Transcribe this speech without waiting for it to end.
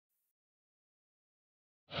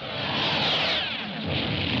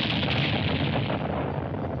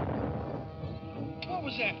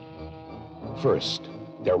First,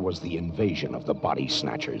 there was the invasion of the Body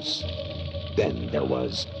Snatchers. Then there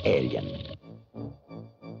was Alien.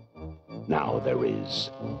 Now there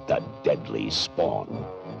is the Deadly Spawn.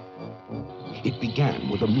 It began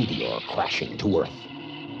with a meteor crashing to Earth.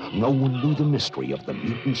 No one knew the mystery of the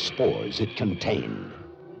mutant spores it contained.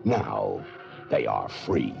 Now, they are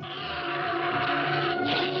free.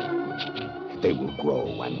 They will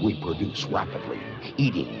grow and reproduce rapidly,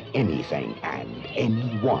 eating anything and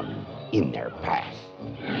anyone in their path.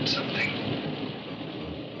 Something.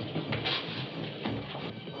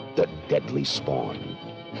 The Deadly Spawn.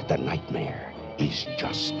 The nightmare is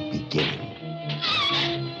just beginning.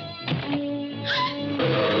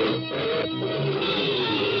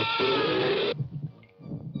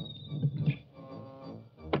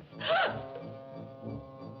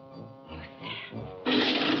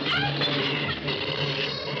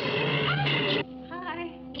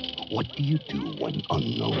 What do you do when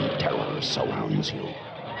unknown terror surrounds you?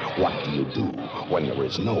 What do you do when there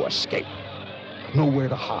is no escape? Nowhere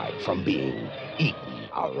to hide from being eaten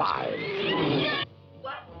alive.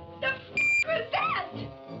 What the f was that?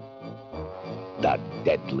 The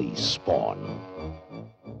Deadly Spawn.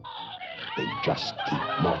 They just keep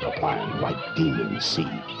multiplying like demon seed.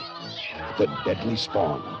 The Deadly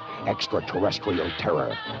Spawn, extraterrestrial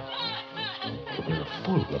terror. They're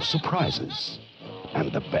full of surprises.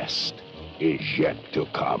 And the best is yet to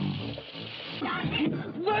come. Let me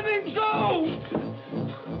go!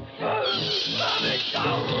 Let me go!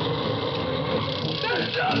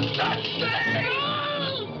 There's no such thing!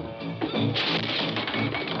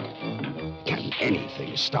 Can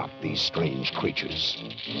anything stop these strange creatures?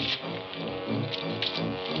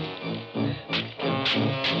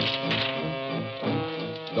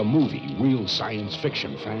 The movie real science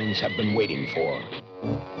fiction fans have been waiting for.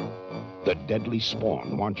 The Deadly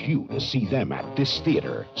Spawn wants you to see them at this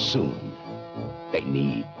theater soon. They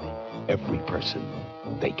need every person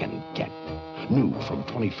they can get. New from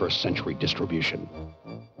 21st Century Distribution.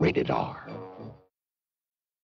 Rated R.